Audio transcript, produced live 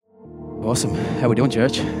Awesome. How we doing,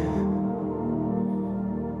 church?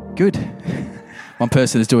 Good. One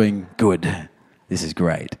person is doing good. This is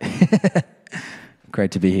great.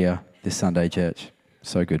 Great to be here this Sunday, church.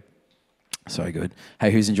 So good. So good.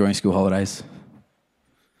 Hey, who's enjoying school holidays?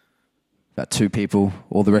 About 2 people.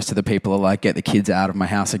 All the rest of the people are like, get the kids out of my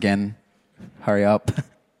house again. Hurry up.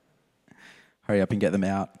 Hurry up and get them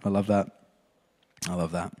out. I love that. I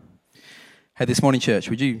love that. Hey, this morning, church,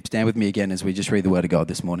 would you stand with me again as we just read the Word of God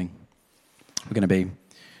this morning? We're going to be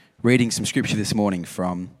reading some scripture this morning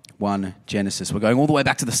from 1 Genesis. We're going all the way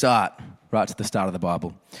back to the start, right to the start of the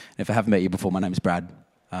Bible. And if I haven't met you before, my name is Brad.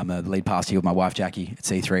 I'm the lead pastor here with my wife, Jackie, at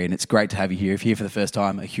C3, and it's great to have you here. If you're here for the first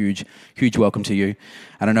time, a huge, huge welcome to you.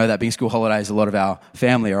 And I know that being school holidays, a lot of our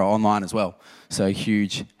family are online as well. So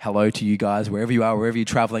huge hello to you guys, wherever you are, wherever you're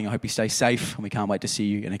traveling. I hope you stay safe, and we can't wait to see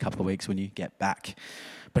you in a couple of weeks when you get back.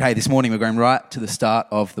 But hey, this morning we're going right to the start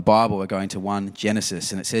of the Bible. We're going to 1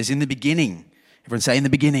 Genesis, and it says, in the beginning, everyone say, in the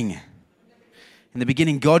beginning. In the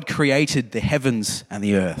beginning, God created the heavens and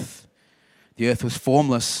the earth. The earth was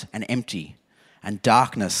formless and empty, and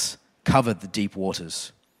darkness covered the deep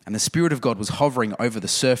waters. And the Spirit of God was hovering over the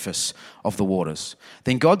surface of the waters.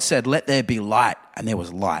 Then God said, let there be light, and there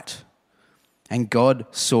was light. And God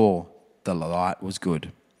saw the light was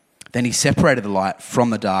good. Then he separated the light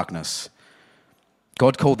from the darkness.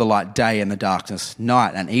 God called the light day and the darkness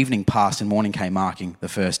night, and evening passed and morning came, marking the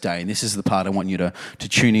first day. And this is the part I want you to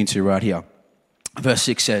tune into right here. Verse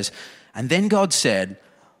 6 says, and then God said,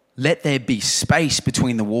 let there be space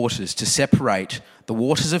between the waters to separate the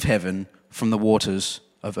waters of heaven from the waters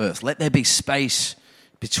of earth. Let there be space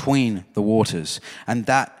between the waters. And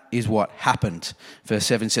that is what happened. Verse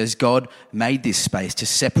 7 says, God made this space to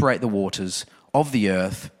separate the waters of the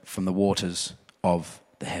earth from the waters of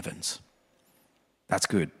the heavens. That's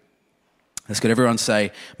good. That's good. Everyone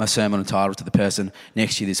say my sermon entitled to the person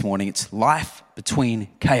next to you this morning. It's Life Between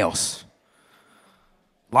Chaos.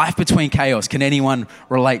 Life between chaos. Can anyone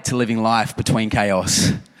relate to living life between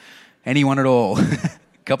chaos? Anyone at all? A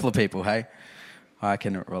couple of people, hey? I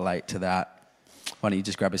can relate to that. Why don't you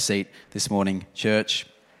just grab a seat this morning, church?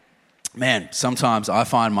 Man, sometimes I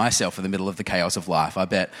find myself in the middle of the chaos of life. I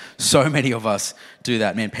bet so many of us do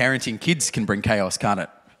that. Man, parenting kids can bring chaos, can't it?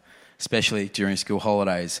 Especially during school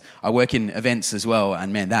holidays. I work in events as well,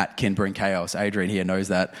 and man, that can bring chaos. Adrian here knows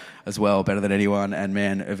that as well, better than anyone, and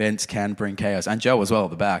man, events can bring chaos. And Joe as well at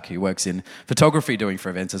the back, who works in photography doing for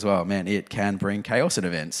events as well. Man, it can bring chaos at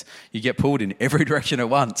events. You get pulled in every direction at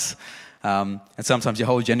once. And sometimes your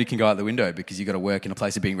whole agenda can go out the window because you've got to work in a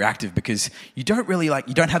place of being reactive because you don't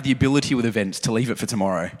have the ability with events to leave it for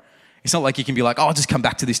tomorrow. It's not like you can be like, oh, I'll just come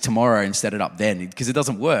back to this tomorrow and set it up then, because it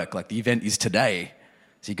doesn't work. Like the event is today.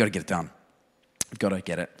 So you've got to get it done. You've got to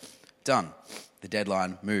get it done. The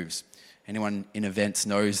deadline moves. Anyone in events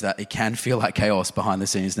knows that it can feel like chaos behind the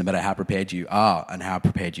scenes no matter how prepared you are and how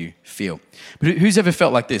prepared you feel. But who's ever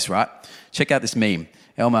felt like this, right? Check out this meme.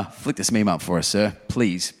 Elmer, flick this meme up for us, sir,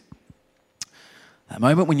 please. That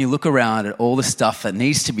moment when you look around at all the stuff that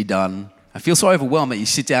needs to be done, I feel so overwhelmed that you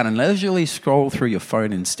sit down and leisurely scroll through your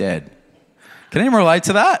phone instead. Can anyone relate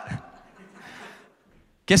to that?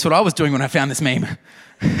 Guess what I was doing when I found this meme?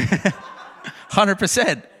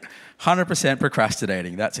 100%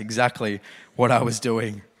 procrastinating. That's exactly what I was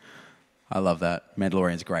doing. I love that.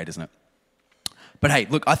 Mandalorian's great, isn't it? But hey,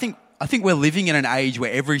 look, I think we're living in an age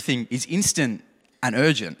where everything is instant and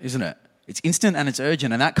urgent, isn't it? It's instant and it's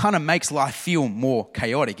urgent, and that kind of makes life feel more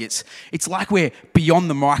chaotic. It's like we're beyond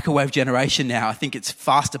the microwave generation now. I think it's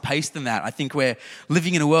faster paced than that. I think we're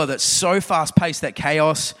living in a world that's so fast paced that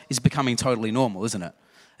chaos is becoming totally normal, isn't it?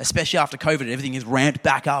 Especially after COVID, everything is ramped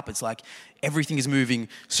back up. It's like everything is moving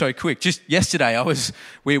so quick. Just yesterday,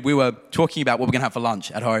 we were talking about what we're going to have for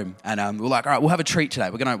lunch at home. And we were like, all right, we'll have a treat today.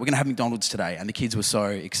 We're going to have McDonald's today. And the kids were so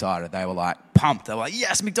excited. They were like pumped. They were like,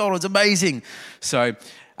 yes, McDonald's, amazing. So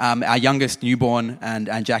our youngest newborn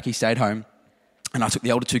and Jackie stayed home. And I took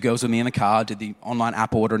the older 2 girls with me in the car, did the online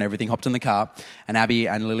app order and everything, hopped in the car. And Abby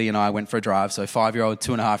and Lily and I went for a drive. So 5-year-old,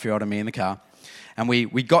 2.5-year-old and me in the car. And we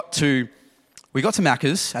got to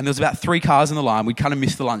Macca's, and there was about 3 cars in the line. We kind of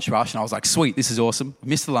missed the lunch rush, and I was like, sweet, this is awesome.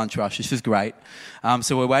 Missed the lunch rush. This is great.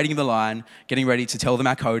 So we're waiting in the line, getting ready to tell them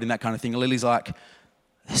our code and that kind of thing. And Lily's like,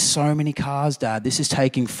 there's so many cars, Dad. This is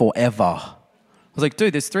taking forever. I was like,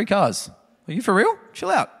 dude, there's 3 cars. Are you for real? Chill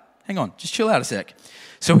out. Hang on. Just chill out a sec.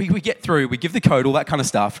 So we get through, we give the code, all that kind of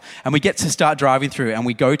stuff, and we get to start driving through, and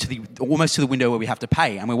we go to almost to the window where we have to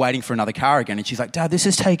pay, and we're waiting for another car again. And she's like, Dad, this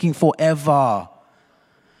is taking forever.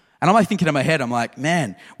 And I'm like thinking in my head, I'm like,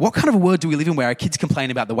 man, what kind of a world do we live in where our kids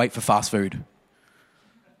complain about the wait for fast food?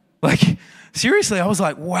 Like, seriously, I was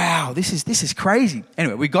like, wow, this is crazy.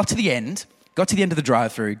 Anyway, we got to the end of the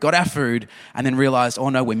drive-through, got our food, and then realized, oh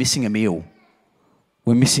no, we're missing a meal.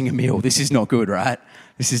 We're missing a meal. This is not good, right?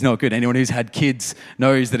 This is not good. Anyone who's had kids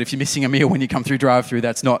knows that if you're missing a meal when you come through drive-through,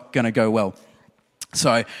 that's not going to go well.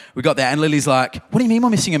 So we got there, and Lily's like, what do you mean we're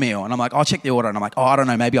missing a meal? And I'm like, I'll check the order. And I'm like, oh, I don't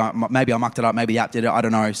know, maybe I mucked it up, maybe the app did it, I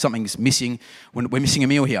don't know, something's missing. We're missing a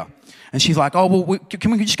meal here. And she's like, oh, well,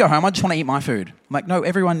 can we just go home? I just want to eat my food. I'm like, no,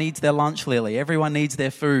 everyone needs their lunch, Lily. Everyone needs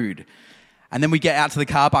their food. And then we get out to the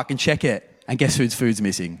car park and check it, and guess whose food's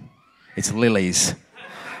missing? It's Lily's.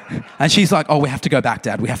 And she's like, oh, we have to go back,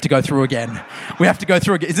 Dad. We have to go through again. We have to go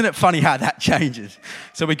through again. Isn't it funny how that changes?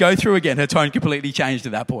 So we go through again. Her tone completely changed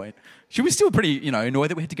at that point. She was still pretty, annoyed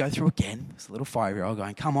that we had to go through again. This little 5-year-old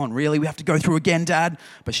going, come on, really? We have to go through again, Dad?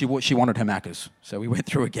 But she wanted her Maccas, so we went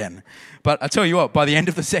through again. But I tell you what, by the end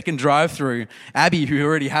of the second drive-through, Abby, who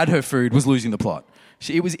already had her food, was losing the plot.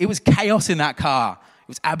 It was chaos in that car. It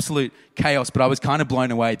was absolute chaos, but I was kind of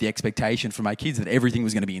blown away at the expectation from my kids that everything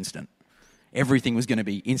was going to be instant. Everything was going to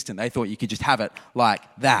be instant. They thought you could just have it like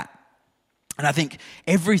that. And I think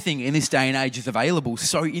everything in this day and age is available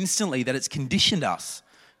so instantly that it's conditioned us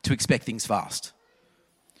to expect things fast.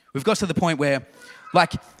 We've got to the point where,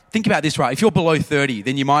 think about this, right? If you're below 30,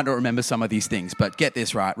 then you might not remember some of these things, but get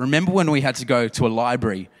this, right? Remember when we had to go to a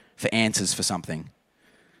library for answers for something?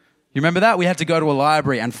 You remember that? We had to go to a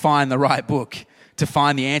library and find the right book to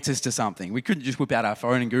find the answers to something. We couldn't just whip out our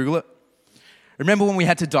phone and Google it. Remember when we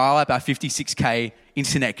had to dial up our 56k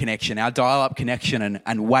internet connection, our dial-up connection,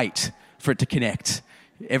 and wait for it to connect?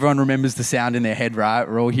 Everyone remembers the sound in their head, right?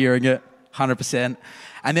 We're all hearing it, 100%.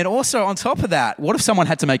 And then also on top of that, what if someone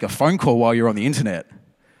had to make a phone call while you're on the internet?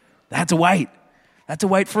 They had to wait. They had to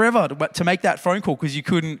wait forever to make that phone call because you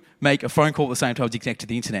couldn't make a phone call at the same time as you connect to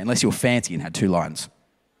the internet unless you were fancy and had 2 lines.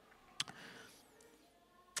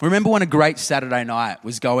 Remember when a great Saturday night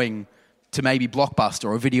was going to maybe Blockbuster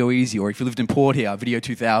or Video Easy, or if you lived in Port here, Video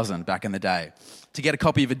 2000 back in the day, to get a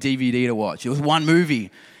copy of a DVD to watch. It was one movie.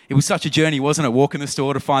 It was such a journey, wasn't it? Walk in the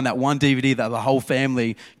store to find that one DVD that the whole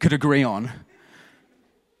family could agree on.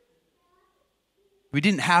 We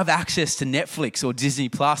didn't have access to Netflix or Disney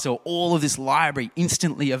Plus or all of this library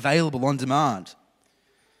instantly available on demand.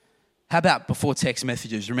 How about before text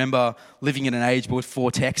messages? Remember living in an age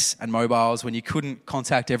before texts and mobiles when you couldn't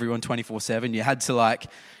contact everyone 24/7? You had to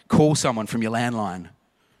call someone from your landline.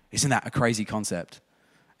 Isn't that a crazy concept?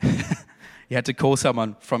 You had to call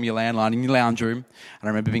someone from your landline in your lounge room. And I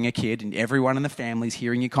remember being a kid and everyone in the family's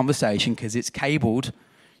hearing your conversation because it's cabled.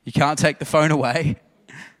 You can't take the phone away.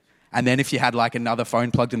 And then if you had another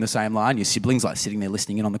phone plugged in the same line, your siblings sitting there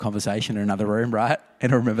listening in on the conversation in another room, right?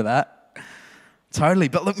 And I remember that. Totally.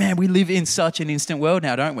 But look, man, we live in such an instant world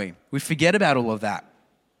now, don't we? We forget about all of that.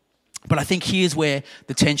 But I think here's where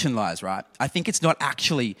the tension lies, right? I think it's not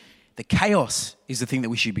actually the chaos is the thing that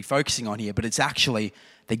we should be focusing on here, but it's actually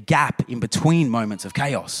the gap in between moments of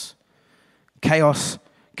chaos. Chaos,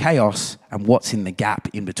 and what's in the gap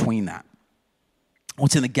in between that.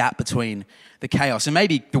 What's in the gap between the chaos? And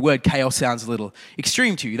maybe the word chaos sounds a little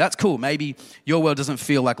extreme to you. That's cool. Maybe your world doesn't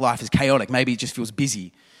feel like life is chaotic. Maybe it just feels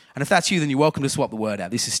busy. And if that's you, then you're welcome to swap the word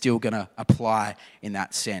out. This is still going to apply in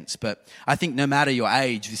that sense. But I think no matter your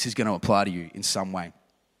age, this is going to apply to you in some way.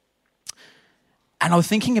 And I was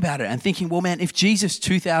thinking about it and thinking, well, man, if Jesus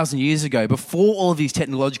 2,000 years ago, before all of these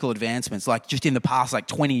technological advancements, just in the past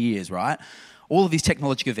 20 years, right? All of these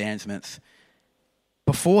technological advancements,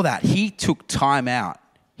 before that, he took time out.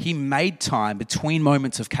 He made time between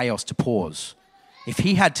moments of chaos to pause. If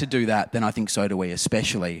he had to do that, then I think so do we,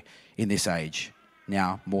 especially in this age,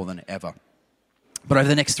 now more than ever. But over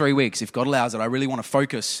the next 3 weeks, if God allows it, I really want to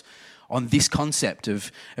focus on this concept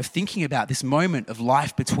of thinking about this moment of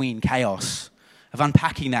life between chaos, of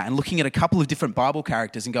unpacking that and looking at a couple of different Bible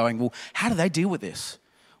characters and going, well, how do they deal with this?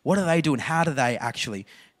 What do they do and how do they actually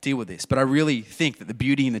deal with this? But I really think that the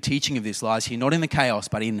beauty and the teaching of this lies here, not in the chaos,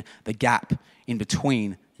 but in the gap in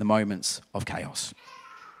between the moments of chaos.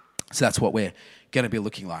 So that's what we're going to be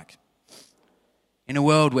looking like. In a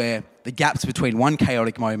world where the gaps between one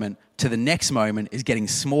chaotic moment to the next moment is getting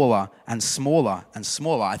smaller and smaller and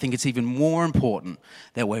smaller, I think it's even more important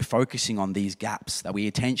that we're focusing on these gaps, that we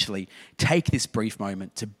intentionally take this brief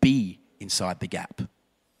moment to be inside the gap.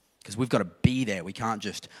 Because we've got to be there. We can't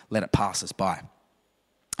just let it pass us by.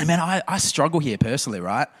 And man, I struggle here personally,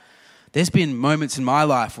 right? There's been moments in my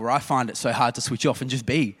life where I find it so hard to switch off and just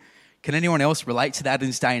be. Can anyone else relate to that in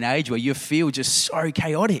this day and age where you feel just so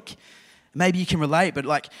chaotic? Maybe you can relate,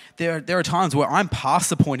 but there are times where I'm past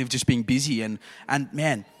the point of just being busy and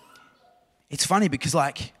man, it's funny because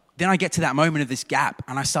then I get to that moment of this gap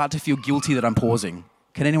and I start to feel guilty that I'm pausing.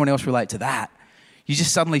 Can anyone else relate to that? You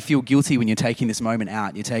just suddenly feel guilty when you're taking this moment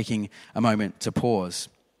out. You're taking a moment to pause.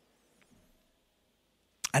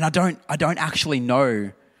 And I don't actually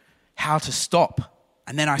know how to stop.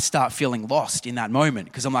 And then I start feeling lost in that moment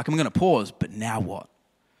because I'm like, I'm going to pause, but now what?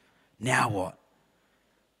 Now what?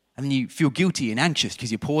 And then you feel guilty and anxious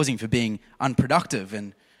because you're pausing for being unproductive.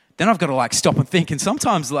 And then I've got to like stop and think. And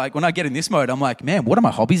sometimes like when I get in this mode, I'm like, man, what are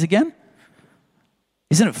my hobbies again?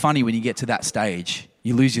 Isn't it funny when you get to that stage,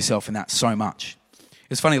 you lose yourself in that so much? It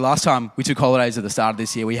was funny, last time we took holidays at the start of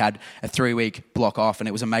this year, we had a 3-week block off and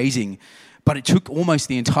it was amazing. But it took almost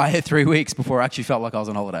the entire 3 weeks before I actually felt like I was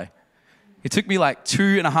on holiday. It took me like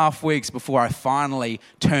 2.5 weeks before I finally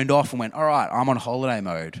turned off and went, all right, I'm on holiday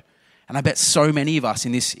mode. And I bet so many of us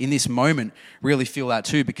in this moment really feel that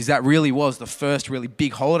too, because that really was the first really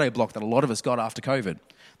big holiday block that a lot of us got after COVID.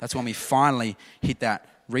 That's when we finally hit that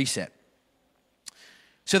reset.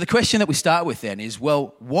 So the question that we start with then is,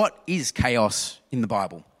 well, what is chaos in the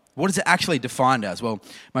Bible? What is it actually defined as? Well,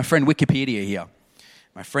 my friend Wikipedia here.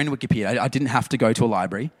 I didn't have to go to a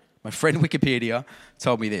library. My friend Wikipedia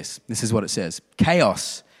told me this. This is what it says.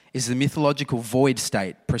 Chaos is the mythological void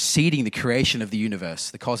state preceding the creation of the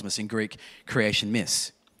universe, the cosmos in Greek creation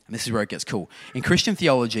myths. And this is where it gets cool. In Christian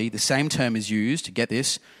theology, the same term is used, get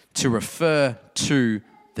this, to refer to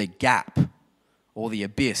the gap or the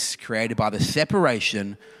abyss created by the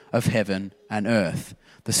separation of heaven and earth.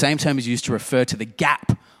 The same term is used to refer to the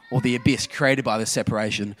gap or the abyss created by the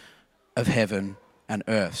separation of heaven and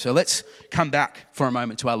earth. So let's come back for a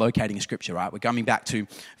moment to our locating scripture, right? We're coming back to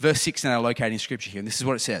verse 6 in our locating scripture here, and this is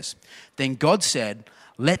what it says. Then God said,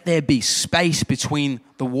 let there be space between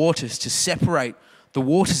the waters to separate the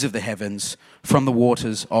waters of the heavens from the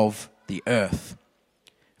waters of the earth.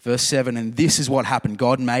 Verse 7, and this is what happened.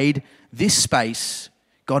 God made this space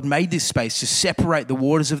to separate the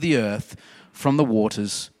waters of the earth from the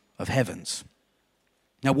waters of heavens.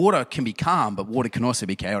 Now, water can be calm, but water can also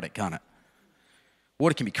be chaotic, can't it?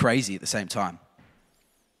 Water can be crazy at the same time.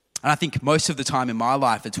 And I think most of the time in my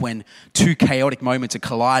life, it's when two chaotic moments are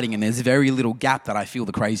colliding and there's very little gap that I feel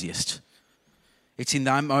the craziest. It's in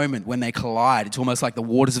that moment when they collide. It's almost like the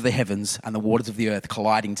waters of the heavens and the waters of the earth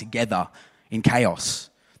colliding together in chaos.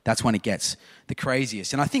 That's when it gets the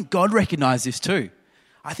craziest. And I think God recognized this too.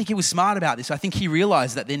 I think he was smart about this. I think he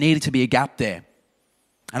realized that there needed to be a gap there.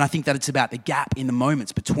 And I think that it's about the gap in the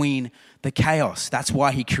moments between the chaos. That's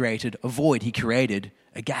why he created a void. He created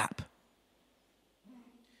a gap.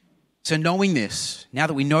 So knowing this, now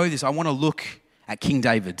that we know this, I want to look at King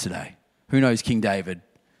David today. Who knows King David?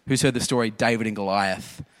 Who's heard the story David and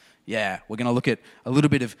Goliath? Yeah, we're going to look at a little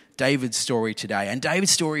bit of David's story today. And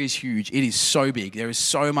David's story is huge. It is so big. There is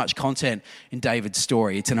so much content in David's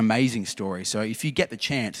story. It's an amazing story. So if you get the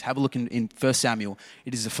chance, have a look in 1 Samuel.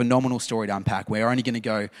 It is a phenomenal story to unpack. We're only going to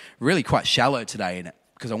go really quite shallow today in it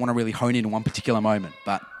because I want to really hone in on one particular moment.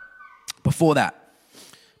 But before that,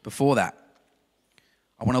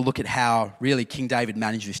 I want to look at how really King David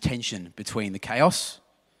managed this tension between the chaos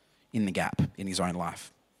and the gap in his own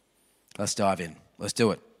life. Let's dive in. Let's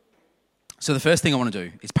do it. So the first thing I want to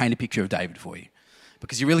do is paint a picture of David for you,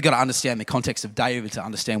 because you really got to understand the context of David to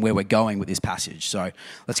understand where we're going with this passage. So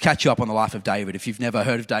let's catch you up on the life of David. If you've never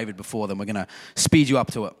heard of David before, then we're going to speed you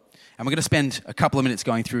up to it. And we're going to spend a couple of minutes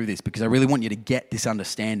going through this because I really want you to get this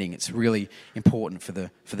understanding. It's really important for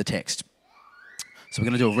the text. So we're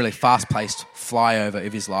going to do a really fast-paced flyover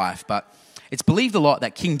of his life. But it's believed a lot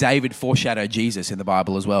that King David foreshadowed Jesus in the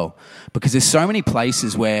Bible as well, because there's so many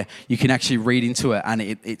places where you can actually read into it and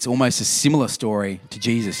it's almost a similar story to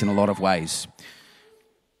Jesus in a lot of ways.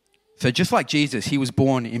 So just like Jesus, he was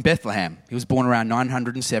born in Bethlehem. He was born around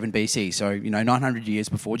 907 BC, so 900 years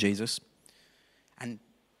before Jesus. And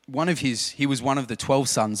he was one of the 12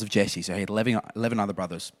 sons of Jesse, so he had 11 other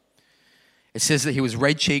brothers. It says that he was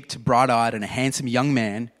red-cheeked, bright-eyed, and a handsome young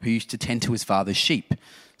man who used to tend to his father's sheep.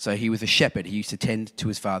 So he was a shepherd. He used to tend to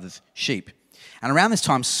his father's sheep. And around this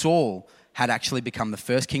time, Saul had actually become the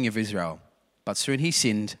first king of Israel. But soon he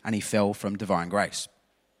sinned and he fell from divine grace.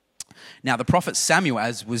 Now, the prophet Samuel,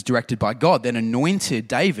 as was directed by God, then anointed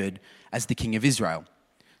David as the king of Israel.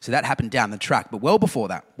 So that happened down the track. But well before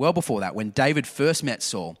that, when David first met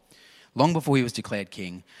Saul, long before he was declared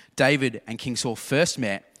king, David and King Saul first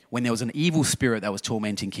met when there was an evil spirit that was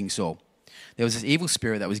tormenting King Saul. There was this evil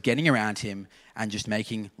spirit that was getting around him and just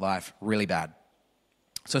making life really bad.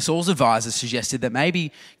 So Saul's advisors suggested that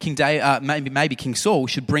maybe King Saul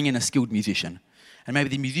should bring in a skilled musician. And maybe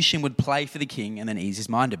the musician would play for the king and then ease his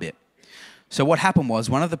mind a bit. So what happened was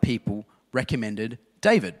one of the people recommended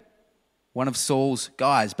David. One of Saul's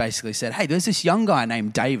guys basically said, hey, there's this young guy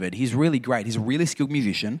named David. He's really great. He's a really skilled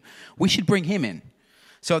musician. We should bring him in.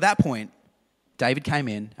 So at that point, David came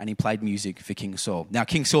in and he played music for King Saul. Now,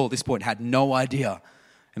 King Saul at this point had no idea.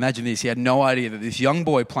 Imagine this. He had no idea that this young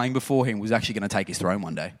boy playing before him was actually going to take his throne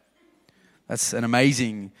one day. That's an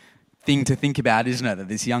amazing thing to think about, isn't it? That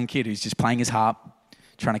this young kid who's just playing his harp,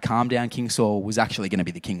 trying to calm down King Saul, was actually going to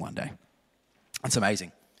be the king one day. That's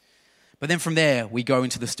amazing. But then from there, we go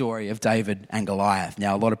into the story of David and Goliath.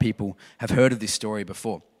 Now, a lot of people have heard of this story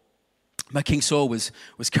before. But King Saul was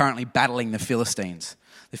currently battling the Philistines.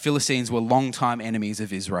 The Philistines were longtime enemies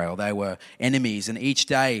of Israel. They were enemies, and each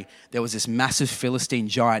day there was this massive Philistine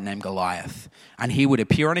giant named Goliath. And he would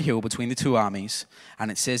appear on a hill between the two armies, and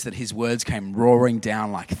it says that his words came roaring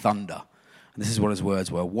down like thunder. And this is what his words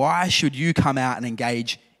were. "Why should you come out and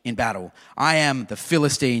engage in battle? I am the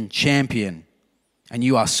Philistine champion, and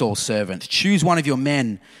you are Saul's servant. Choose one of your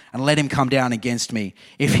men and let him come down against me.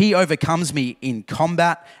 If he overcomes me in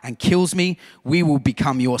combat and kills me, we will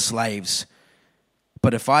become your slaves.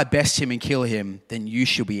 But if I best him and kill him, then you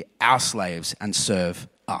shall be our slaves and serve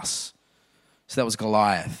us." So that was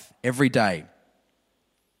Goliath every day.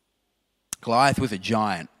 Goliath was a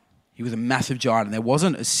giant. He was a massive giant, and there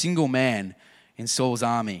wasn't a single man in Saul's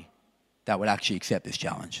army that would actually accept this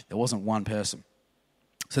challenge. There wasn't one person.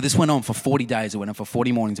 So this went on for 40 days. It went on for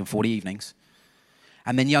 40 mornings and 40 evenings.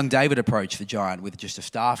 And then young David approached the giant with just a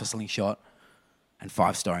staff, a slingshot, and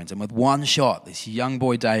 5 stones. And with one shot, this young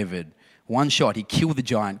boy David, one shot, he killed the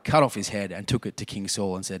giant, cut off his head, and took it to King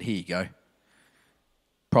Saul and said, "Here you go.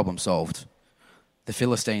 Problem solved." The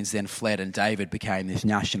Philistines then fled, and David became this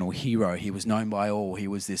national hero. He was known by all. He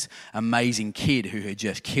was this amazing kid who had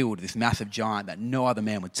just killed this massive giant that no other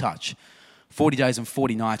man would touch. 40 days and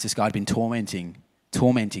 40 nights, this guy had been tormenting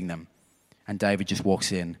them, and David just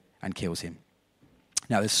walks in and kills him.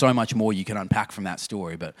 Now, there's so much more you can unpack from that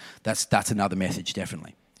story, but that's another message,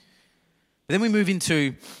 definitely. But then we move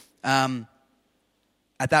into,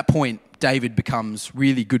 at that point, David becomes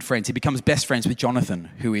really good friends. He becomes best friends with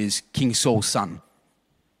Jonathan, who is King Saul's son.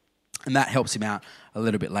 And that helps him out a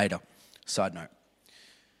little bit later. Side note.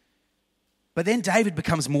 But then David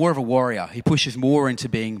becomes more of a warrior. He pushes more into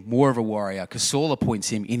being more of a warrior because Saul appoints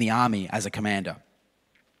him in the army as a commander.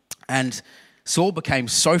 And Saul became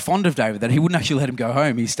so fond of David that he wouldn't actually let him go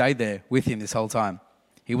home. He stayed there with him this whole time.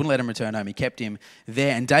 He wouldn't let him return home. He kept him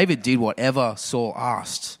there. And David did whatever Saul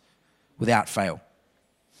asked without fail.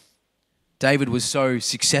 David was so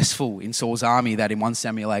successful in Saul's army that in 1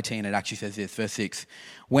 Samuel 18, it actually says this, verse 6,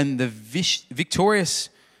 when the victorious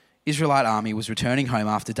Israelite army was returning home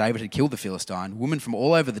after David had killed the Philistine, women from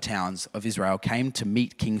all over the towns of Israel came to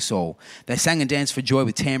meet King Saul. They sang and danced for joy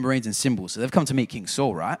with tambourines and cymbals. So they've come to meet King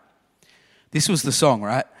Saul, right? This was the song,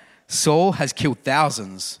 right? Saul has killed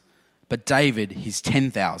thousands, but David his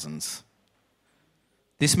 10,000s.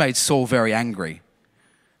 This made Saul very angry.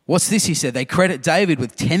 "What's this?" he said. "They credit David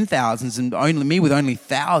with 10,000s and only me with only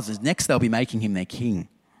thousands. Next they'll be making him their king."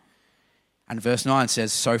 And verse 9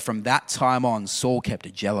 says, "So from that time on, Saul kept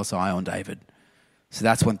a jealous eye on David." So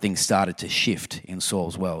that's when things started to shift in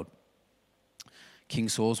Saul's world. King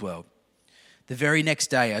Saul's world. The very next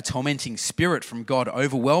day, a tormenting spirit from God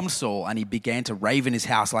overwhelmed Saul, and he began to rave in his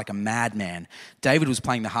house like a madman. David was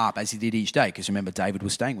playing the harp as he did each day, because remember, David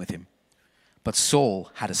was staying with him. But Saul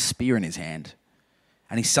had a spear in his hand,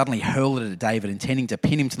 and he suddenly hurled it at David, intending to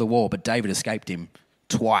pin him to the wall, but David escaped him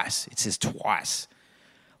twice. It says twice.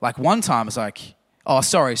 Like one time, it's like, "Oh,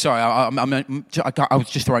 sorry, I was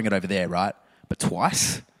just throwing it over there, right?" But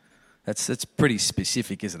twice? That's pretty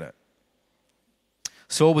specific, isn't it?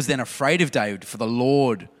 Saul was then afraid of David, for the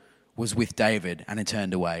Lord was with David, and had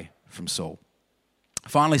turned away from Saul.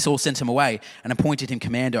 Finally, Saul sent him away and appointed him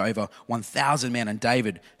commander over 1,000 men, and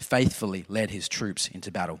David faithfully led his troops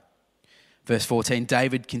into battle. Verse 14,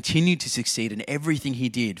 David continued to succeed in everything he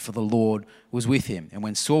did, for the Lord was with him. And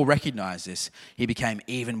when Saul recognized this, he became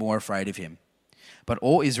even more afraid of him. But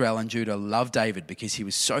all Israel and Judah loved David because he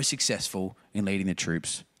was so successful in leading the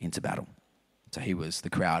troops into battle. So he was the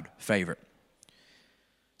crowd favorite.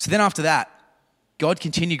 So then after that, God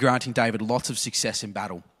continued granting David lots of success in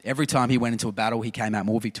battle. Every time he went into a battle, he came out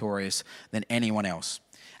more victorious than anyone else.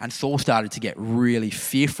 And Saul started to get really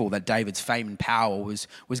fearful that David's fame and power was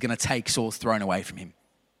going to take Saul's throne away from him.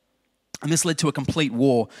 And this led to a complete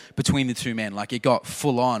war between the two men. Like, it got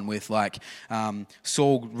full on with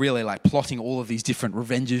Saul really plotting all of these different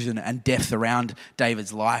revenges and deaths around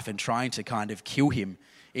David's life and trying to kind of kill him.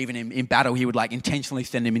 Even in battle, he would intentionally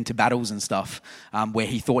send him into battles and stuff where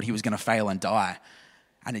he thought he was going to fail and die.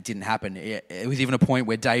 And it didn't happen. It was even a point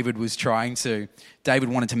where David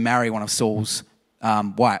wanted to marry one of Saul's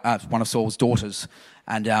daughters.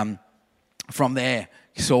 And from there,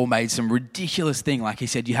 Saul made some ridiculous thing. Like he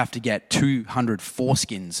said, you have to get 200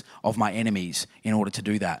 foreskins of my enemies in order to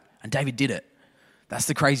do that. And David did it. That's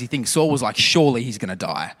the crazy thing. Saul was like, surely he's going to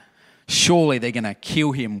die. Surely they're going to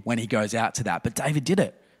kill him when he goes out to that. But David did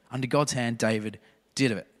it. Under God's hand, David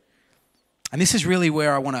did it. And this is really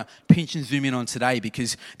where I want to pinch and zoom in on today,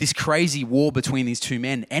 because this crazy war between these two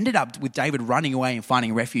men ended up with David running away and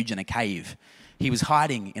finding refuge in a cave. He was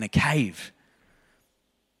hiding in a cave.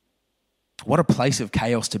 What a place of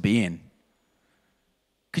chaos to be in.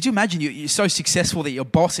 Could you imagine you're so successful that your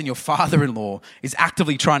boss and your father-in-law is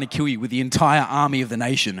actively trying to kill you with the entire army of the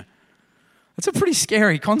nation? That's a pretty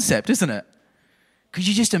scary concept, isn't it? Could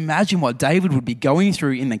you just imagine what David would be going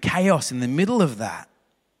through in the chaos in the middle of that?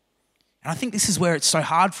 And I think this is where it's so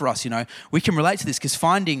hard for us, We can relate to this because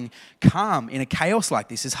finding calm in a chaos like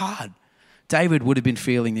this is hard. David would have been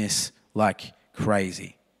feeling this like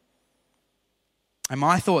crazy. And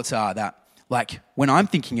my thoughts are that, like, when I'm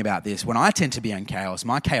thinking about this, when I tend to be in chaos,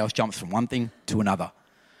 my chaos jumps from one thing to another.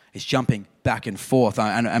 It's jumping back and forth.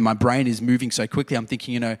 And my brain is moving so quickly. I'm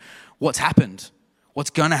thinking, what's happened? What's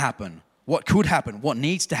going to happen? What could happen? What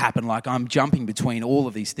needs to happen? Like, I'm jumping between all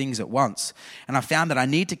of these things at once. And I found that I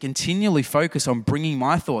need to continually focus on bringing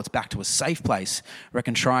my thoughts back to a safe place where I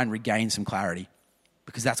can try and regain some clarity,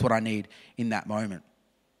 because that's what I need in that moment.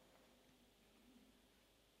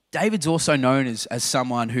 David's also known as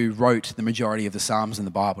someone who wrote the majority of the Psalms in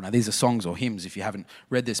the Bible. Now, these are songs or hymns. If you haven't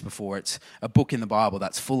read this before, it's a book in the Bible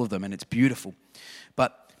that's full of them, and it's beautiful.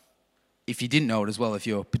 But if you didn't know it as well, if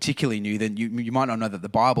you're particularly new, then you might not know that the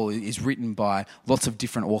Bible is written by lots of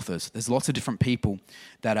different authors. There's lots of different people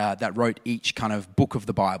that wrote each kind of book of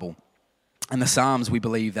the Bible. And the Psalms, we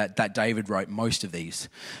believe that David wrote most of these.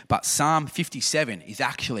 But Psalm 57 is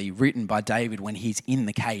actually written by David when he's in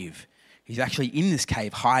the cave. He's actually in this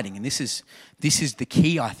cave hiding. And this is the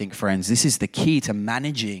key, I think, friends. This is the key to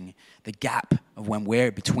managing the gap of when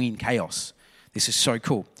we're between chaos. This is so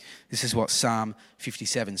cool. This is what Psalm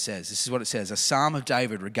 57 says. This is what it says. A psalm of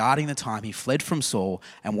David regarding the time he fled from Saul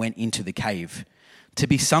and went into the cave. To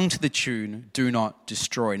be sung to the tune, Do Not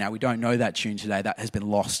Destroy. Now, we don't know that tune today. That has been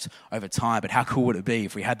lost over time. But how cool would it be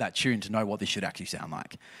if we had that tune to know what this should actually sound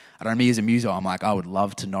like? I don't know, me as a muso, I'm like, I would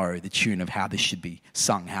love to know the tune of how this should be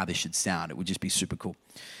sung, how this should sound. It would just be super cool.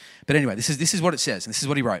 But anyway, this is what it says. And this is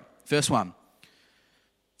what he wrote. Verse 1.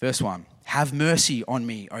 Have mercy on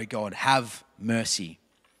me, O God. Have mercy.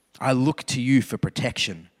 I look to you for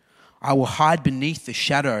protection. I will hide beneath the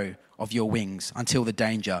shadow of your wings until the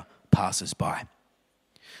danger passes by.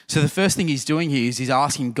 So the first thing he's doing here is he's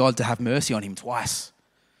asking God to have mercy on him twice.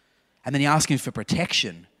 And then he asks him for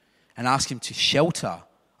protection and asks him to shelter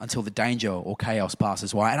until the danger or chaos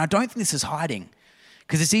passes by. And I don't think this is hiding,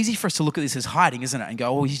 because it's easy for us to look at this as hiding, isn't it? And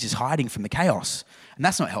go, oh, he's just hiding from the chaos. And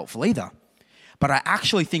that's not helpful either. But I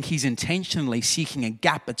actually think he's intentionally seeking a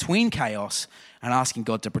gap between chaos and asking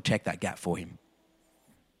God to protect that gap for him.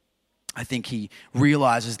 I think he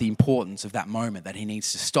realizes the importance of that moment, that he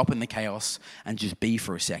needs to stop in the chaos and just be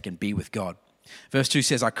for a second, be with God. Verse 2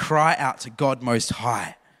 says, I cry out to God Most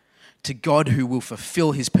High, to God who will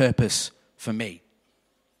fulfill his purpose for me.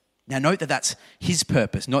 Now note that that's his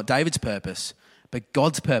purpose, not David's purpose, but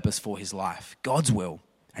God's purpose for his life, God's will.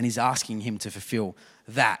 And he's asking him to fulfill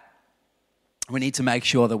that. We need to make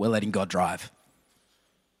sure that we're letting God drive.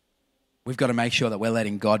 We've got to make sure that we're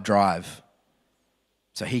letting God drive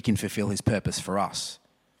so he can fulfill his purpose for us.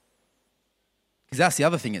 Because that's the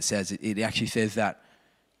other thing it says. It actually says that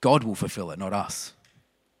God will fulfill it, not us.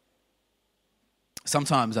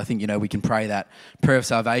 Sometimes I think, we can pray that prayer of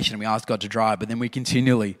salvation and we ask God to drive, but then we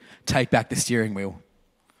continually take back the steering wheel.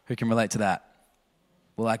 Who can relate to that?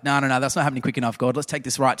 We're like, no, that's not happening quick enough, God. Let's take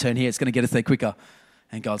this right turn here. It's going to get us there quicker.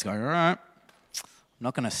 And God's going, all right, I'm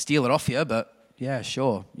not going to steal it off you, but yeah,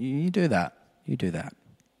 sure. You do that. You do that.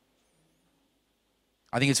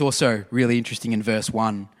 I think it's also really interesting in verse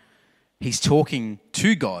 1, he's talking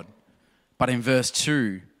to God, but in verse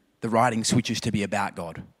 2, the writing switches to be about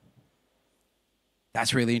God.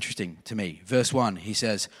 That's really interesting to me. Verse 1, he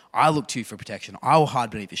says, I look to you for protection. I will hide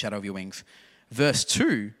beneath the shadow of your wings. Verse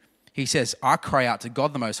 2, he says, I cry out to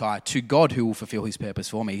God the Most High, to God who will fulfill his purpose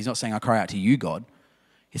for me. He's not saying I cry out to you, God.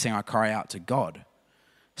 He's saying I cry out to God.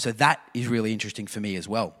 So that is really interesting for me as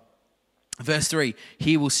well. Verse 3,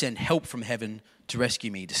 he will send help from heaven to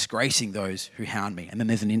rescue me, disgracing those who hound me. And then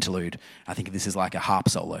there's an interlude. I think this is like a harp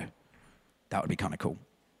solo. That would be kind of cool.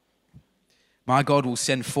 My God will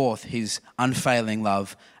send forth his unfailing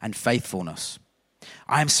love and faithfulness.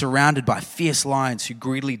 I am surrounded by fierce lions who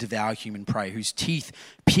greedily devour human prey, whose teeth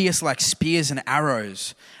pierce like spears and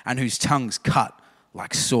arrows, and whose tongues cut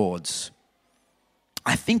like swords.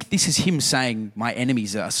 I think this is him saying my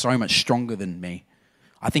enemies are so much stronger than me.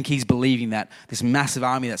 I think he's believing that this massive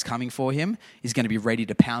army that's coming for him is going to be ready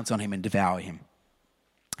to pounce on him and devour him.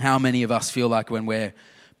 How many of us feel like when we're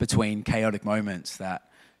between chaotic moments that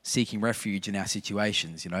seeking refuge in our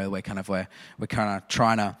situations, we're kind of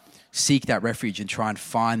trying to seek that refuge and try and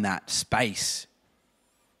find that space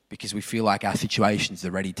because we feel like our situations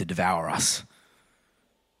are ready to devour us.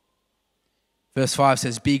 Verse 5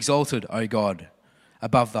 says, "Be exalted, O God,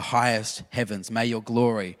 above the highest heavens. May your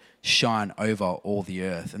glory shine over all the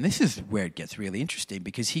earth." And this is where it gets really interesting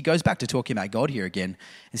because he goes back to talking about God here again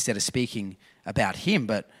instead of speaking about him,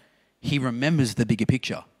 but he remembers the bigger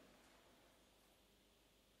picture.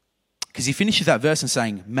 Because he finishes that verse and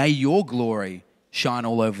saying, "May your glory shine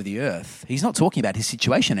all over the earth." He's not talking about his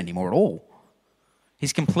situation anymore at all.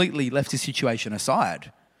 He's completely left his situation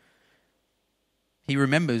aside. He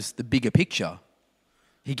remembers the bigger picture.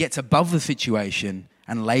 He gets above the situation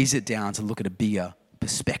and lays it down to look at a bigger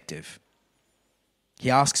perspective. He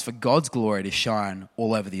asks for God's glory to shine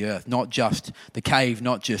all over the earth, not just the cave,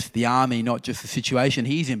 not just the army, not just the situation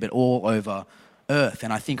he's in, but all over earth.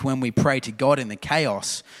 And I think when we pray to God in the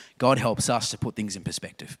chaos, God helps us to put things in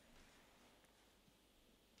perspective.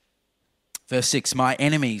 Verse 6, "My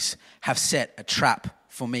enemies have set a trap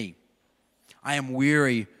for me. I am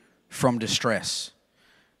weary from distress.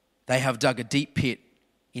 They have dug a deep pit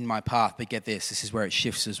in my path." But get this is where it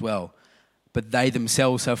shifts as well. "But they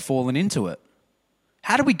themselves have fallen into it."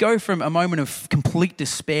 How do we go from a moment of complete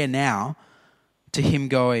despair now to him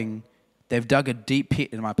going, "They've dug a deep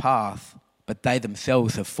pit in my path, but they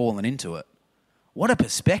themselves have fallen into it"? What a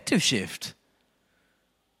perspective shift.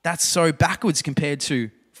 That's so backwards compared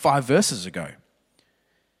to 5 verses ago.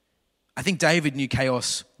 I think David knew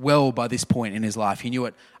chaos well by this point in his life. He knew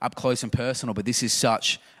it up close and personal, but this is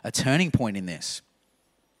such a turning point in this.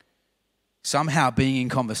 Somehow being in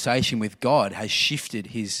conversation with God has shifted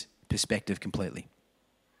his perspective completely.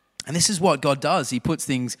 And this is what God does. He puts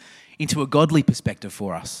things into a godly perspective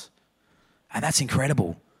for us. And that's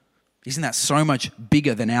incredible. Isn't that so much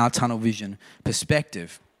bigger than our tunnel vision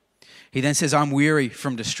perspective? He then says, "I'm weary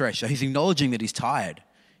from distress." So he's acknowledging that he's tired.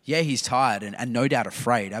 Yeah, he's tired and no doubt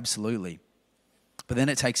afraid, absolutely. But then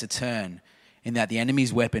it takes a turn in that the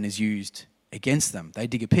enemy's weapon is used against them. They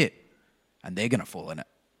dig a pit and they're going to fall in it.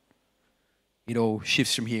 It all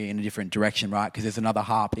shifts from here in a different direction, right? Because there's another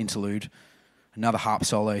harp interlude, another harp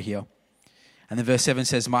solo here. And then verse 7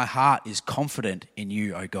 says, "My heart is confident in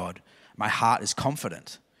you, O God. My heart is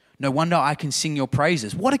confident. No wonder I can sing your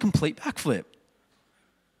praises." What a complete backflip.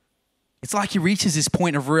 It's like he reaches this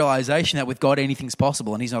point of realization that with God anything's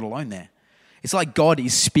possible and he's not alone there. It's like God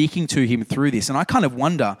is speaking to him through this. And I kind of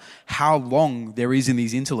wonder how long there is in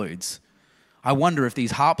these interludes. I wonder if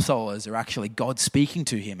these harp solos are actually God speaking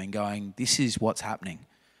to him and going, "This is what's happening.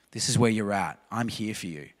 This is where you're at. I'm here for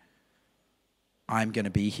you. I'm going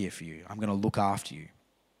to be here for you. I'm going to look after you."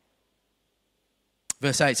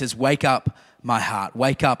 Verse 8 says, "Wake up, my heart.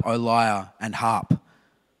 Wake up, O lyre and harp.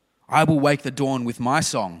 I will wake the dawn with my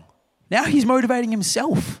song." Now he's motivating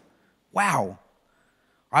himself. Wow.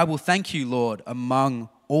 "I will thank you, Lord, among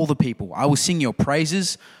all the people. I will sing your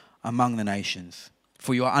praises among the nations.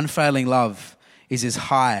 For your unfailing love is as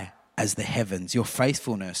high as the heavens. Your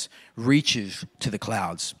faithfulness reaches to the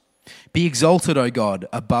clouds. Be exalted, O God,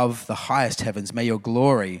 above the highest heavens. May your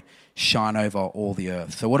glory shine over all the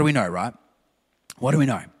earth." So what do we know, right? What do we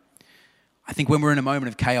know? I think when we're in a moment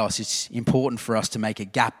of chaos, it's important for us to make a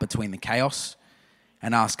gap between the chaos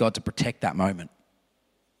and ask God to protect that moment.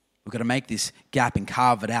 We've got to make this gap and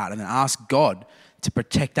carve it out and then ask God to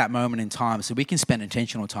protect that moment in time so we can spend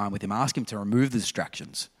intentional time with him. Ask him to remove the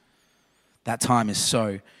distractions. That time is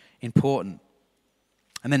so important.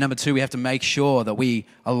 And then number 2, we have to make sure that we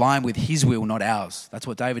align with his will, not ours. That's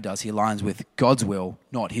what David does. He aligns with God's will,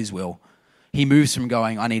 not his will. He moves from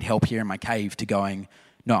going, "I need help here in my cave," to going,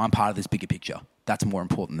 "No, I'm part of this bigger picture. That's more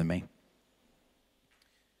important than me."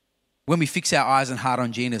 When we fix our eyes and heart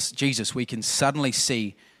on Jesus, we can suddenly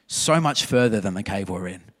see so much further than the cave we're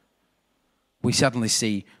in. We suddenly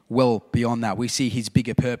see well beyond that. We see his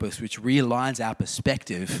bigger purpose, which realigns our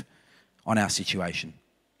perspective on our situation.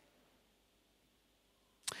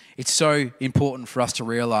 It's so important for us to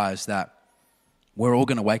realize that we're all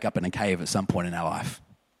going to wake up in a cave at some point in our life.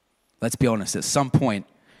 Let's be honest, at some point,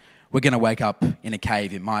 we're going to wake up in a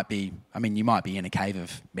cave. It might be, you might be in a cave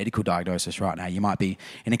of medical diagnosis right now. You might be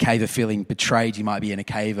in a cave of feeling betrayed. You might be in a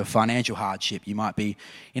cave of financial hardship. You might be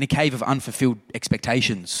in a cave of unfulfilled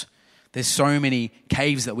expectations. There's so many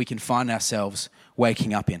caves that we can find ourselves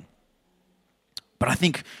waking up in. But I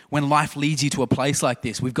think when life leads you to a place like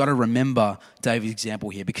this, we've got to remember David's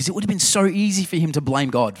example here, because it would have been so easy for him to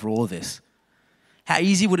blame God for all of this. How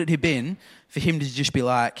easy would it have been for him to just be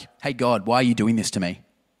like, hey, God, why are you doing this to me?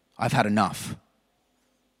 I've had enough.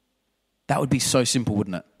 That would be so simple,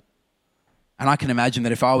 wouldn't it? And I can imagine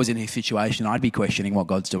that if I was in his situation, I'd be questioning what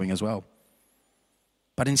God's doing as well.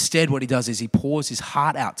 But instead, what he does is he pours his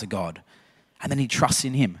heart out to God, and then he trusts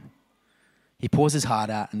in him. He pours his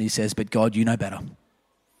heart out and he says, but God, you know better.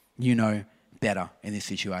 You know better in this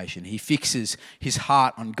situation. He fixes his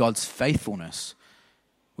heart on God's faithfulness,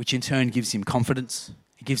 which in turn gives him confidence,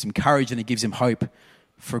 it gives him courage, and it gives him hope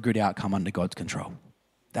for a good outcome under God's control.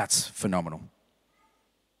 That's phenomenal.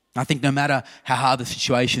 I think no matter how hard the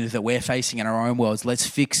situation is that we're facing in our own worlds, let's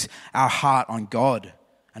fix our heart on God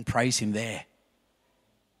and praise him there.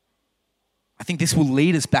 I think this will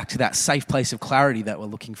lead us back to that safe place of clarity that we're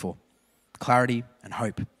looking for. Clarity and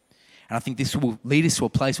hope. And I think this will lead us to a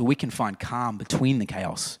place where we can find calm between the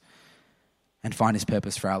chaos and find his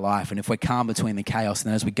purpose for our life. And if we're calm between the chaos,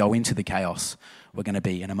 then as we go into the chaos, we're going to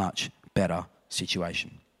be in a much better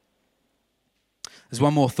situation. There's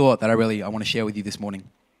one more thought that I want to share with you this morning.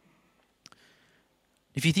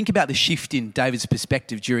 If you think about the shift in David's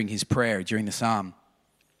perspective during his prayer, during the psalm,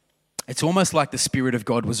 it's almost like the Spirit of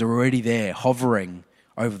God was already there, hovering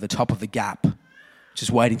over the top of the gap, just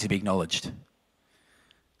waiting to be acknowledged.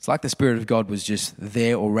 It's like the Spirit of God was just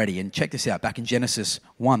there already. And check this out. Back in Genesis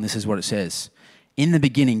 1, this is what it says. In the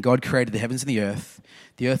beginning, God created the heavens and the earth.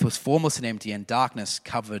 The earth was formless and empty, and darkness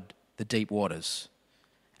covered the deep waters.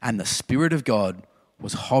 And the Spirit of God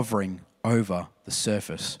was hovering over the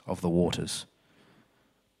surface of the waters.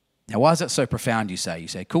 Now, why is that so profound, you say? You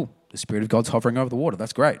say, cool, the Spirit of God's hovering over the water.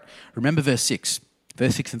 That's great. Remember verse 6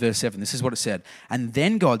 and verse 7. This is what it said. And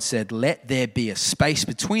then God said, let there be a space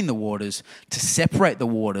between the waters to separate the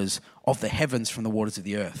waters of the heavens from the waters of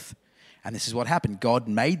the earth. And this is what happened. God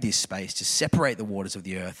made this space to separate the waters of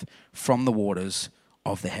the earth from the waters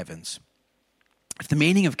of the heavens. If the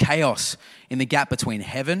meaning of chaos in the gap between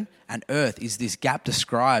heaven and earth is this gap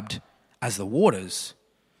described as the waters,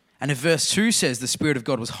 and if verse 2 says the Spirit of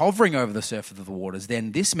God was hovering over the surface of the waters,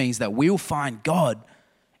 then this means that we'll find God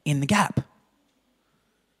in the gap.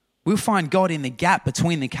 We'll find God in the gap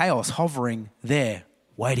between the chaos, hovering there,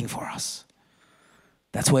 waiting for us.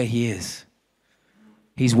 That's where he is.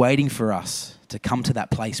 He's waiting for us to come to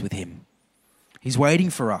that place with him. He's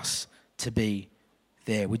waiting for us to be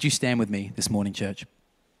there. Would you stand with me this morning, church?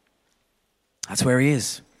 That's where he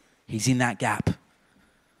is. He's in that gap.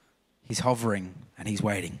 He's hovering and he's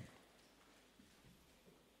waiting.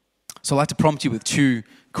 So I'd like to prompt you with two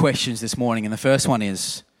questions this morning. And the first one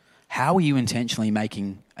is, how are you intentionally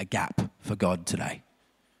making a gap for God today?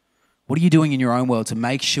 What are you doing in your own world to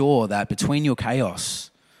make sure that between your chaos,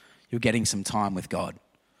 you're getting some time with God?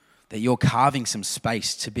 That you're carving some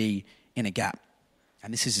space to be in a gap?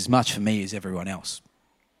 And this is as much for me as everyone else.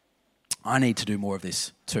 I need to do more of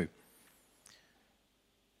this too.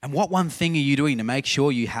 And what one thing are you doing to make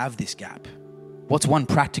sure you have this gap? What's one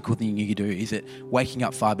practical thing you do? Is it waking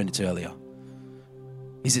up 5 minutes earlier?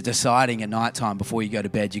 Is it deciding at night time before you go to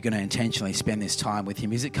bed you're going to intentionally spend this time with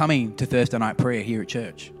him? Is it coming to Thursday night prayer here at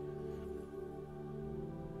church?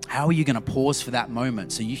 How are you going to pause for that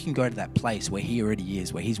moment so you can go to that place where he already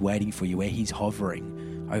is, where he's waiting for you, where he's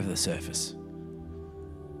hovering over the surface?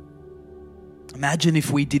 Imagine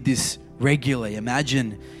if we did this regularly.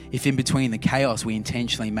 Imagine if in between the chaos we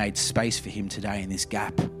intentionally made space for him today in this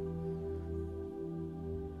gap.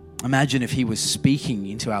 Imagine if he was speaking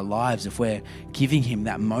into our lives, if we're giving him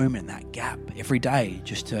that moment, that gap every day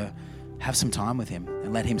just to have some time with him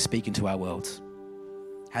and let him speak into our worlds.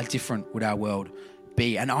 How different would our world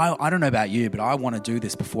be? And I don't know about you, but I want to do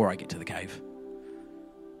this before I get to the cave.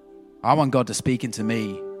 I want God to speak into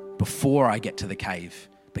me before I get to the cave,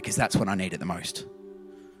 because that's when I need it the most.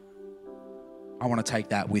 I want to take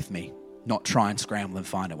that with me, not try and scramble and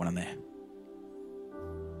find it when I'm there.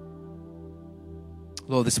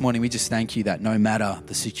 Lord, this morning we just thank you that no matter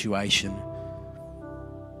the situation,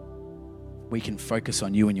 we can focus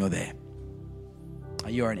on you and you're there.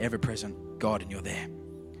 You are an ever-present God and you're there.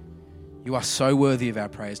 You are so worthy of our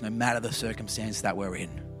praise no matter the circumstance that we're in.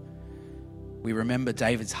 We remember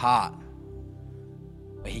David's heart,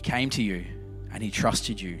 where he came to you and he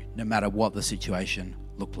trusted you no matter what the situation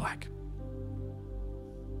looked like.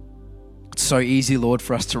 It's so easy, Lord,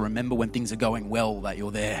 for us to remember when things are going well that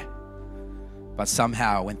you're there. But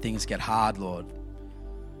somehow when things get hard, Lord,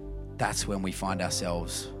 that's when we find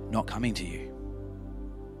ourselves not coming to you.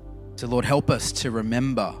 So Lord, help us to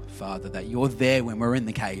remember, Father, that you're there when we're in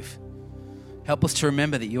the cave. Help us to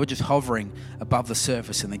remember that you're just hovering above the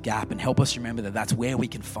surface in the gap, and help us remember that that's where we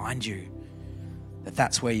can find you, that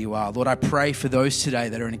that's where you are. Lord, I pray for those today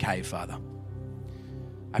that are in a cave, Father.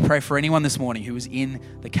 I pray for anyone this morning who is in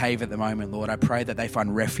the cave at the moment, Lord. I pray that they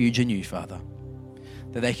find refuge in you, Father,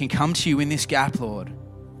 that they can come to you in this gap, Lord,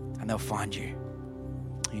 and they'll find you.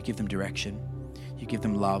 You give them direction. You give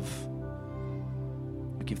them love.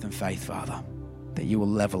 You give them faith, Father, that you will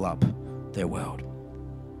level up their world.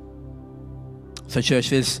 So church,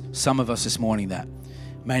 there's some of us this morning that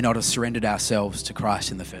may not have surrendered ourselves to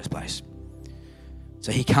Christ in the first place.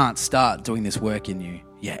 So he can't start doing this work in you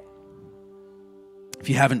yet. If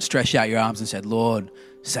you haven't stretched out your arms and said, Lord,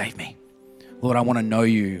 save me. Lord, I want to know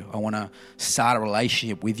you. I want to start a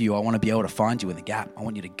relationship with you. I want to be able to find you in the gap. I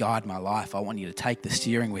want you to guide my life. I want you to take the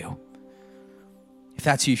steering wheel. If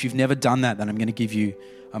that's you, if you've never done that, then I'm going to give you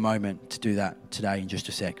a moment to do that today in just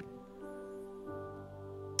a sec.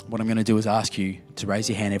 What I'm going to do is ask you to raise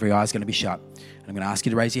your hand. Every eye is going to be shut. And I'm going to ask you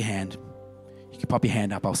to raise your hand. You can pop your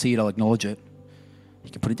hand up. I'll see it. I'll acknowledge it. You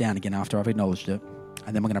can put it down again after I've acknowledged it.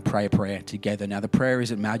 And then we're going to pray a prayer together. Now, the prayer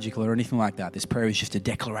isn't magical or anything like that. This prayer is just a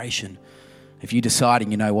declaration. If you're deciding,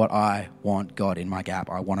 you know what, I want God in my gap.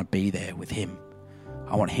 I want to be there with him.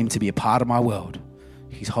 I want him to be a part of my world.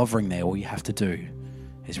 He's hovering there. All you have to do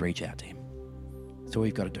is reach out to him. That's all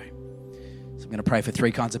you've got to do. So I'm going to pray for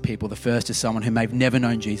three kinds of people. The first is someone who may have never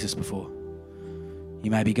known Jesus before. You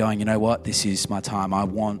may be going, you know what, this is my time. I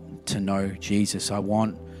want to know Jesus. I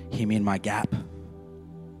want him in my gap.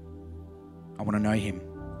 I want to know him.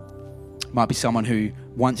 It might be someone who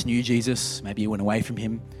once knew Jesus. Maybe you went away from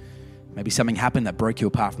him. Maybe something happened that broke you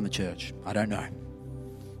apart from the church. I don't know.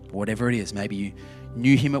 But whatever it is, maybe you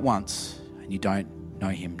knew him at once and you don't know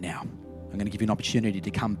him now. I'm going to give you an opportunity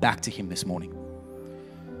to come back to him this morning.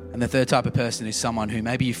 And the third type of person is someone who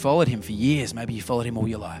maybe you followed him for years, maybe you followed him all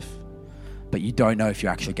your life, but you don't know if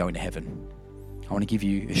you're actually going to heaven. I want to give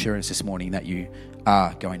you assurance this morning that you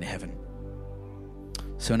are going to heaven.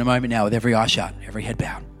 So in a moment now, with every eye shut, every head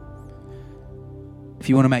bowed, if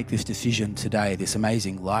you want to make this decision today, this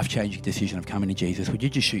amazing, life-changing decision of coming to Jesus, would you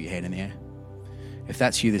just shoot your hand in the air? If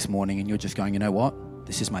that's you this morning and you're just going, you know what?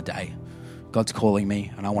 This is my day. God's calling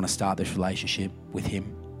me and I want to start this relationship with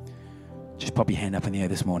him. Just pop your hand up in the air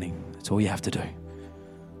this morning. That's all you have to do.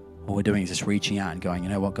 All we're doing is just reaching out and going, you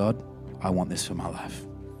know what, God? I want this for my life.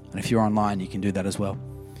 And if you're online, you can do that as well.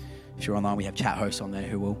 If you're online, we have chat hosts on there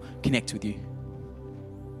who will connect with you.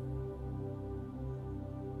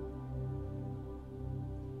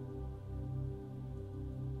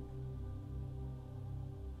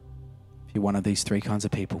 If you're one of these three kinds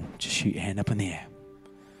of people, just shoot your hand up in the air.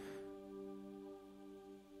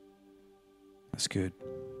 That's good.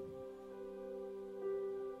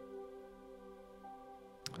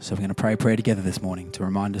 So we're going to pray a prayer together this morning to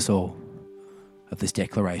remind us all of this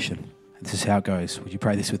declaration. And this is how it goes. Would you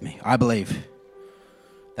pray this with me? I believe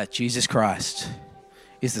that Jesus Christ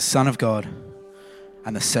is the Son of God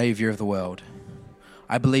and the Savior of the world.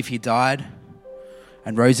 I believe he died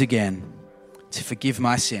and rose again to forgive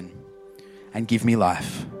my sin and give me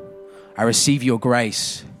life. I receive your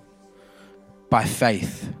grace by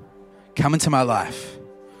faith. Come into my life.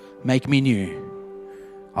 Make me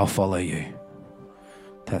new. I'll follow you.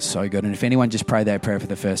 That's so good. And if anyone just prayed that prayer for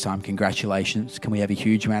the first time, congratulations. Can we have a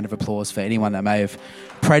huge round of applause for anyone that may have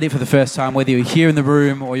prayed it for the first time, whether you're here in the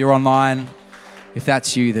room or you're online? If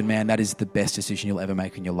that's you, then man, that is the best decision you'll ever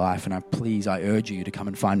make in your life. And I urge you to come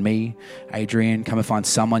and find me, Adrian, come and find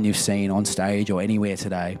someone you've seen on stage or anywhere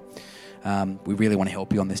today. We really want to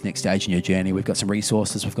help you on this next stage in your journey. We've got some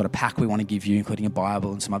resources. We've got a pack we want to give you, including a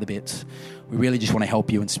Bible and some other bits. We really just want to help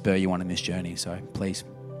you and spur you on in this journey. So please,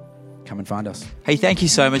 come and find us. Hey, thank you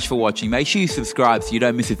so much for watching. Make sure you subscribe so you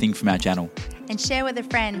don't miss a thing from our channel. And share with a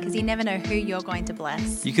friend because you never know who you're going to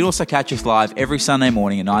bless. You can also catch us live every Sunday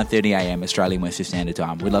morning at 9:30 a.m. Australian Western Standard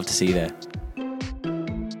Time. We'd love to see you there.